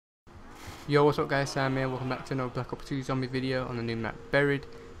Yo, what's up guys, Sam here, welcome back to another Black Ops 2 zombie video on the new map Buried.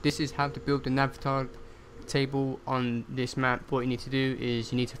 This is how to build the Navitar table on this map. What you need to do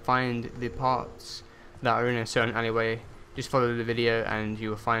is you need to find the parts that are in a certain alleyway. Just follow the video and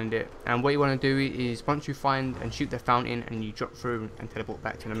you will find it. And what you want to do is once you find and shoot the fountain and you drop through and teleport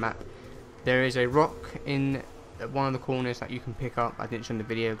back to the map, there is a rock in one of the corners that you can pick up. I didn't show in the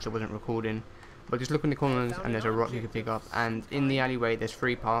video because I wasn't recording, but just look in the corners and there's a rock you can pick up, and in the alleyway there's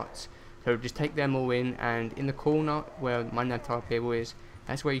 3 parts. So just take them all in, and in the corner where my Navitar table is,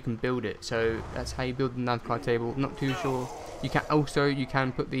 that's where you can build it. So that's how you build the Navitar table. Not too sure. You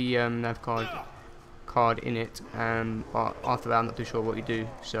can put the nav card in it, but after that I'm not too sure what you do.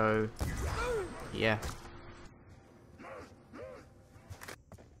 So yeah.